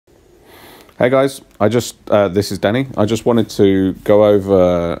Hey guys, this is Danny. I just wanted to go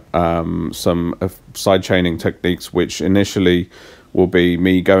over some sidechaining techniques, which initially will be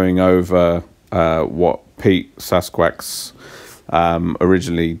me going over what Pete Sasquatch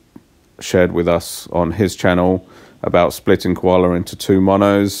originally shared with us on his channel about splitting Koala into two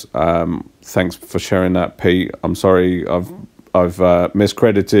monos. Thanks for sharing that, Pete. I'm sorry I've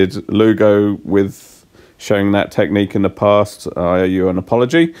miscredited Lugo with showing that technique in the past. I owe you an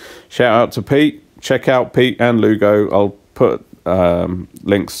apology. Shout out to Pete. Check out Pete and Lugo. I'll put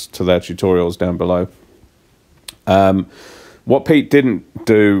links to their tutorials down below. What Pete didn't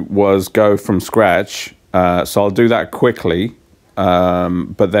do was go from scratch, so I'll do that quickly.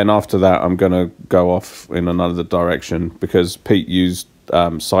 But then after that, I'm going to go off in another direction because Pete used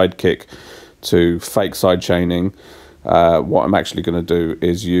Sidekick to fake sidechaining. What I'm actually going to do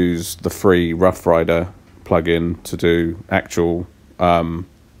is use the free Rough Rider plugin to do actual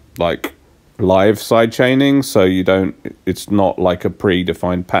like live sidechaining, so it's not like a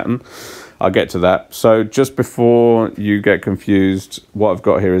predefined pattern. I'll get to that. So just before you get confused, what I've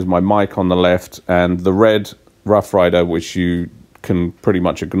got here is my mic on the left and the red Rough Rider, which you can pretty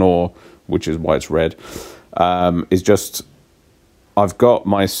much ignore, which is why it's red, is just I've got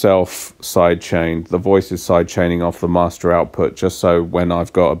myself sidechained. The voice is sidechaining off the master output, just so when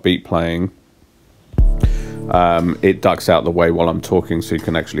I've got a beat playing, it ducks out the way while I'm talking, so you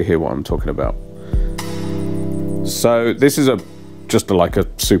can actually hear what I'm talking about. So this is just like a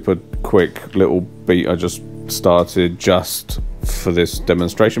super quick little beat I just started just for this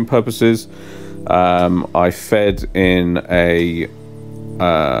demonstration purposes. I fed in a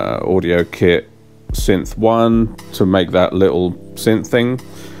audio kit synth 1 to make that little synth thing,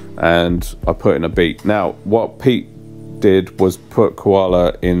 and I put in a beat. Now what Pete did was put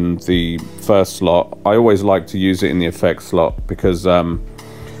Koala in the first slot. I always like to use it in the effects slot because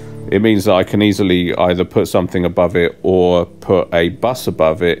it means that I can easily either put something above it or put a bus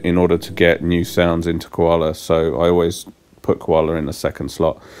above it in order to get new sounds into Koala. So I always put Koala in the second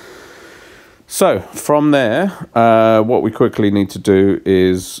slot. So from there, what we quickly need to do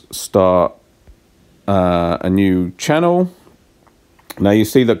is start a new channel. Now you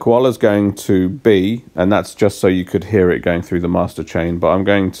see that Koala's going to B, and that's just so you could hear it going through the master chain, but I'm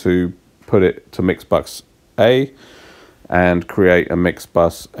going to put it to mix bus A and create a mix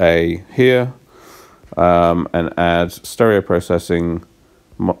bus A here, and add stereo processing,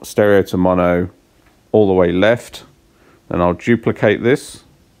 stereo to mono all the way left, and I'll duplicate this.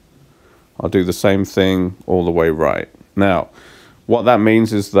 I'll do the same thing all the way right. Now what that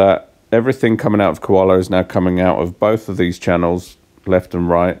means is that everything coming out of Koala is now coming out of both of these channels, left and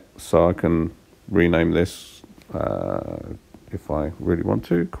right. So I can rename this if I really want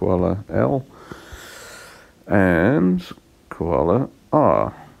to, Koala L and Koala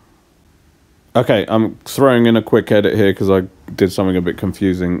R. Okay, I'm throwing in a quick edit here because I did something a bit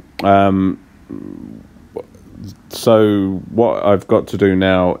confusing. So what I've got to do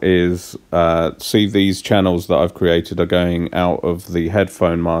now is see these channels that I've created are going out of the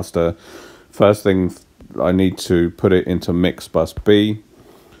headphone master. First thing, I need to put it into mix bus B,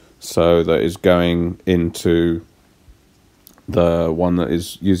 so that is going into the one that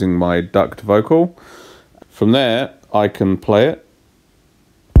is using my ducked vocal. From there I can play it.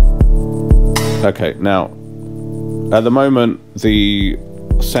 Okay, now at the moment the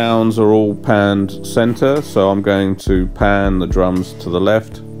sounds are all panned center, so I'm going to pan the drums to the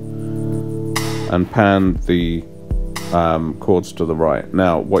left and pan the chords to the right.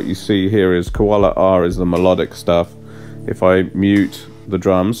 Now what you see here is Koala R is the melodic stuff. If I mute the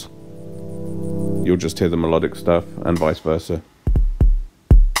drums, you'll just hear the melodic stuff, and vice versa.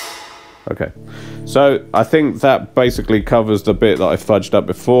 Okay, so I think that basically covers the bit that I fudged up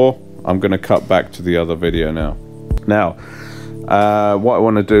before. I'm going to cut back to the other video now. Now what I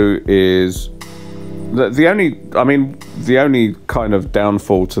want to do is the only kind of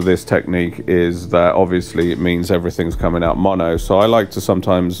downfall to this technique is that obviously it means everything's coming out mono. So I like to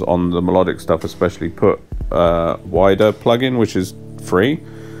sometimes on the melodic stuff especially put a wider plugin, which is free,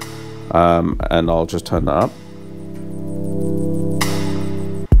 and I'll just turn that up.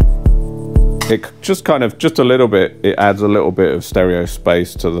 It just a little bit, it adds a little bit of stereo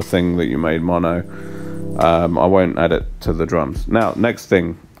space to the thing that you made mono. I won't add it to the drums. Now, next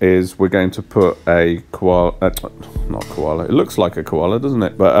thing is we're going to put a Koala, not Koala, it looks like a Koala, doesn't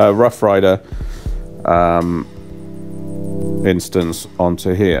it? But a Rough Rider instance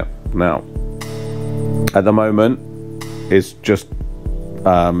onto here. Now, at the moment, it's just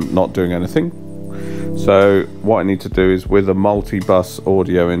not doing anything. So what I need to do is with a multi-bus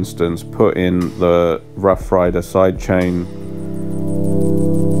audio instance, put in the Rough Rider sidechain.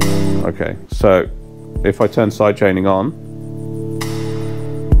 Okay, so if I turn sidechaining on,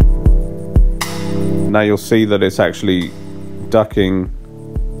 now you'll see that it's actually ducking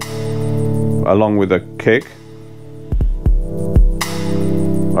along with a kick.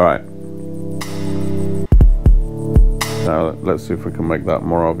 All right. Now let's see if we can make that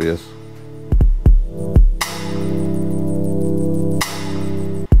more obvious.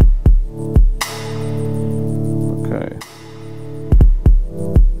 Okay.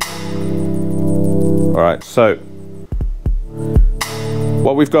 All right, so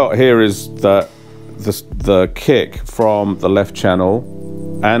what we've got here is that the kick from the left channel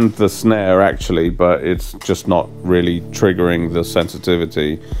and the snare actually, but it's just not really triggering the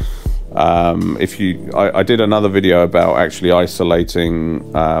sensitivity. I did another video about actually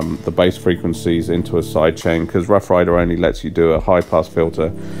isolating the bass frequencies into a sidechain, because Rough Rider only lets you do a high pass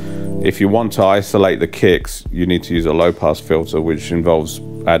filter. If you want to isolate the kicks, you need to use a low pass filter, which involves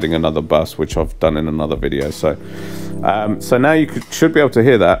adding another bus, which I've done in another video. So so now you should be able to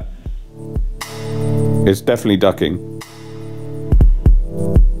hear that. It's definitely ducking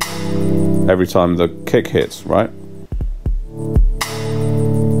every time the kick hits, right?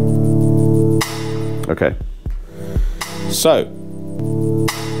 Okay. So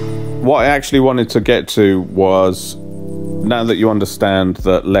what I actually wanted to get to was, now that you understand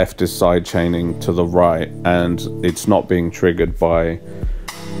that left is sidechaining to the right and it's not being triggered by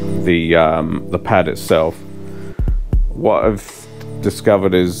the pad itself, what I've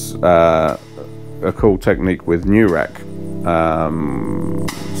discovered is a cool technique with Nurack.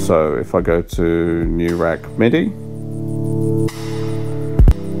 So if I go to Nurack Midi,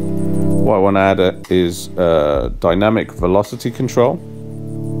 what I want to add is dynamic velocity control.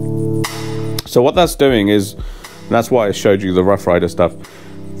 So what that's doing is, that's why I showed you the Rough Rider stuff.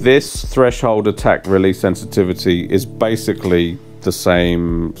 This threshold attack release sensitivity is basically the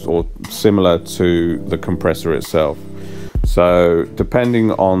same or similar to the compressor itself. So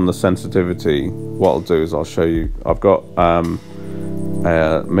depending on the sensitivity, what I'll do is I'll show you. I've got a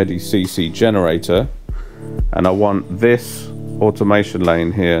Midi CC generator, and I want this automation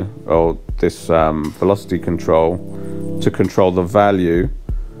lane here, or this velocity control, to control the value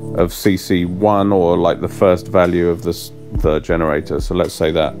of CC1, or like the first value of the generator. So let's say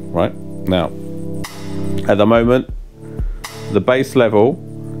that, right? Now, at the moment, the bass level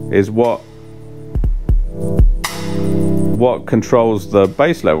is what controls the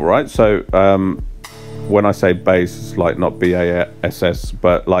bass level, right? So when I say bass, it's like not BASS,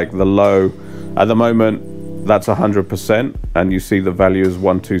 but like the low. At the moment, that's 100%, and you see the value is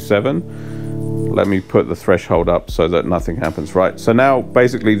 127. Let me put the threshold up so that nothing happens, right? So now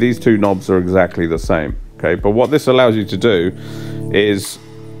basically these two knobs are exactly the same, okay? But what this allows you to do is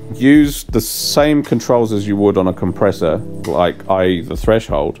use the same controls as you would on a compressor, like i.e. the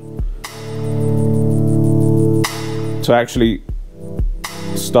threshold, to actually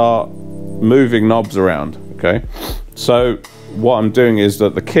start moving knobs around, okay? So what I'm doing is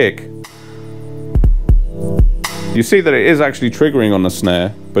that the kick, you see that it is actually triggering on the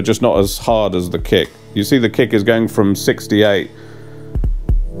snare, but just not as hard as the kick. You see the kick is going from 68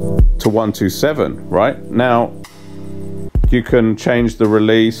 to 127, right? Now, you can change the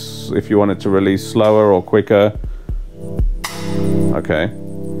release if you want it to release slower or quicker. Okay.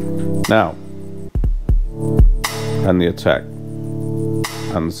 Now, and the attack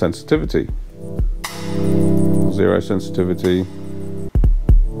and the sensitivity. 0 sensitivity.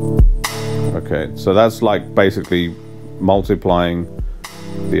 Okay, so that's like basically multiplying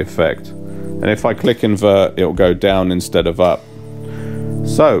the effect. And if I click invert, it'll go down instead of up.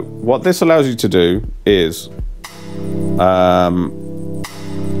 So what this allows you to do is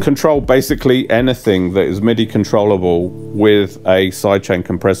control basically anything that is MIDI controllable with a sidechain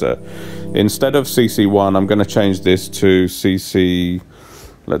compressor. Instead of CC1, I'm going to change this to CC.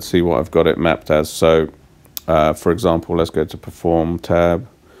 Let's see what I've got it mapped as. So for example, let's go to perform tab,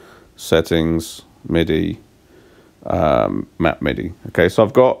 settings, MIDI, map MIDI. Okay, so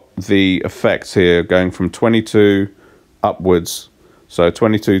I've got the effects here going from 22 upwards. So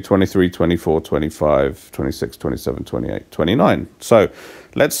 22, 23, 24, 25, 26, 27, 28, 29. So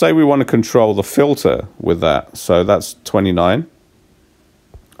let's say we want to control the filter with that. So that's 29.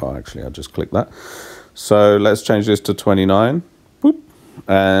 Oh, actually, I'll just click that. So let's change this to 29. Boop.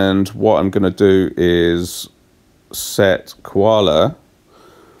 And what I'm going to do is set Koala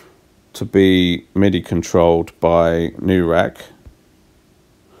to be MIDI controlled by Nurack.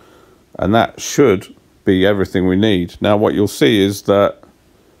 And that should be everything we need. Now what you'll see is that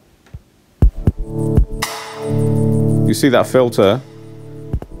you see that filter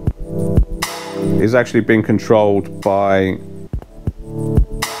is actually being controlled by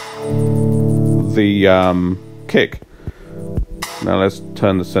the kick. Now let's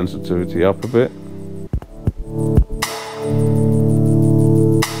turn the sensitivity up a bit.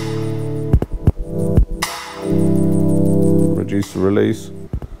 Reduce the release,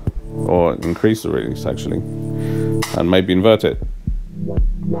 or increase the release actually, and maybe invert it.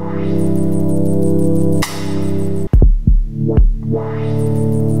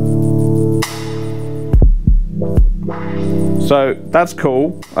 So that's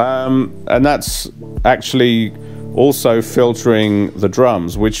cool, and that's actually also filtering the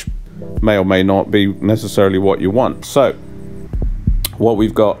drums, which may or may not be necessarily what you want. So what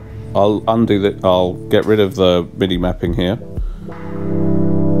we've got, I'll undo that, I'll get rid of the MIDI mapping here.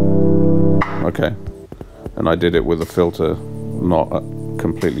 Okay, and I did it with a filter not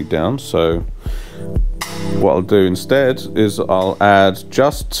completely down. So what I'll do instead is I'll add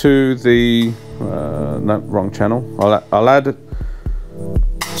just to the no, wrong channel. I'll add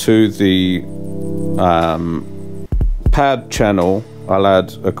to the pad channel, I'll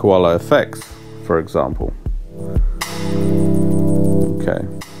add a Koala effects, for example. Okay,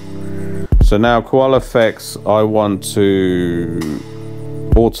 so now Koala effects, I want to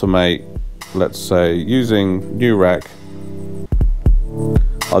automate, let's say using Nurack.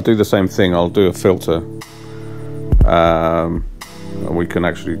 I'll do the same thing, I'll do a filter, and we can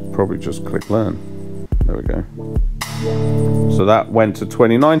actually probably just click learn. There we go. So that went to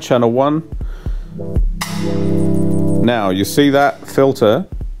 29 channel 1. Now you see that filter,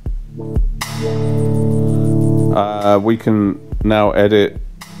 we can now edit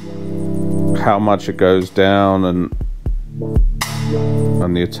how much it goes down and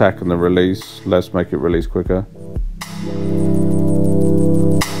the attack and the release. Let's make it release quicker.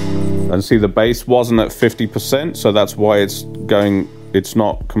 And see, the bass wasn't at 50%, so that's why it's going, it's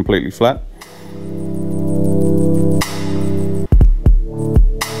not completely flat.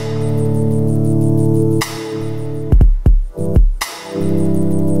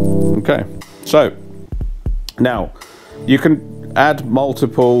 Okay, so now you can add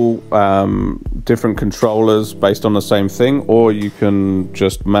multiple different controllers based on the same thing, or you can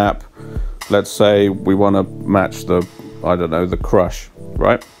just map, let's say we want to match the, I don't know, the crush,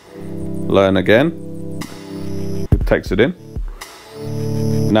 right? Learn again, it takes it in.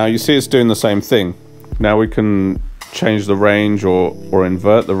 Now you see it's doing the same thing. Now we can change the range or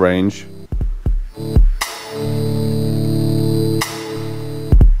invert the range.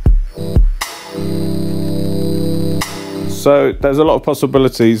 So there's a lot of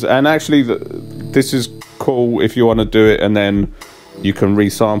possibilities, and actually this is cool if you want to do it and then you can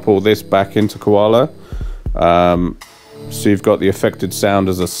resample this back into Koala. So you've got the affected sound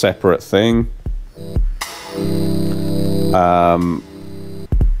as a separate thing. I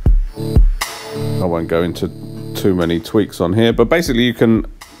won't go into too many tweaks on here, but basically you can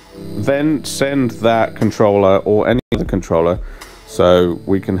then send that controller or any other controller, so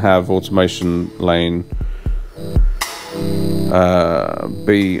we can have automation lane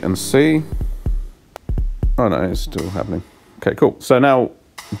B and C. Oh no, it's still happening. Okay, cool. So now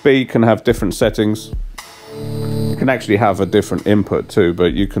B can have different settings. You can actually have a different input too,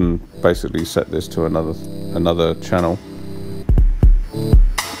 but you can basically set this to another channel.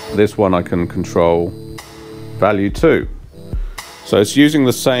 This one I can control value 2. So it's using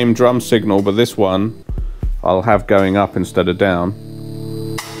the same drum signal, but this one I'll have going up instead of down.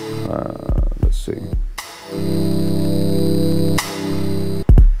 Let's see.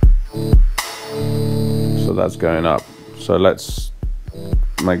 So that's going up. So let's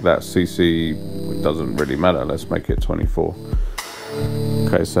make that CC, it doesn't really matter, let's make it 24.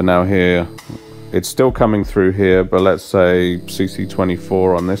 Okay, so now here, it's still coming through here, but let's say CC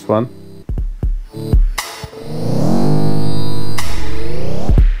 24 on this one.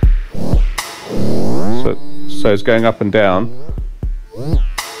 So it's going up and down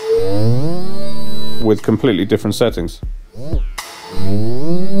with completely different settings.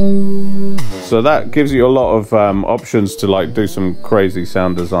 So that gives you a lot of options to like do some crazy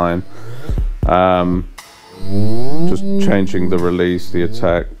sound design. Just changing the release, the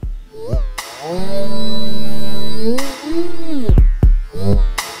attack.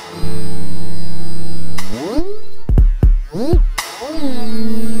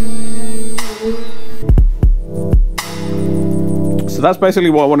 So that's basically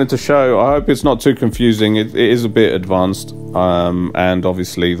what I wanted to show. I hope it's not too confusing. It is a bit advanced, and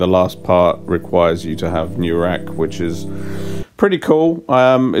obviously the last part requires you to have Nurack, which is pretty cool.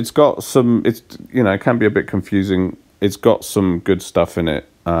 It's got some, it's, you know, it can be a bit confusing. It's got some good stuff in it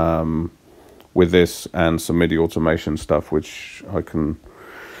with this, and some MIDI automation stuff, which I can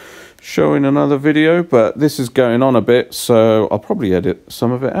show in another video, but this is going on a bit, so I'll probably edit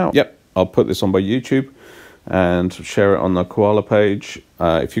some of it out. Yep. I'll put this on my YouTube and share it on the Koala page.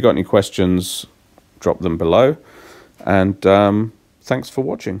 If you've got any questions, drop them below. And thanks for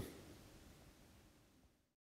watching.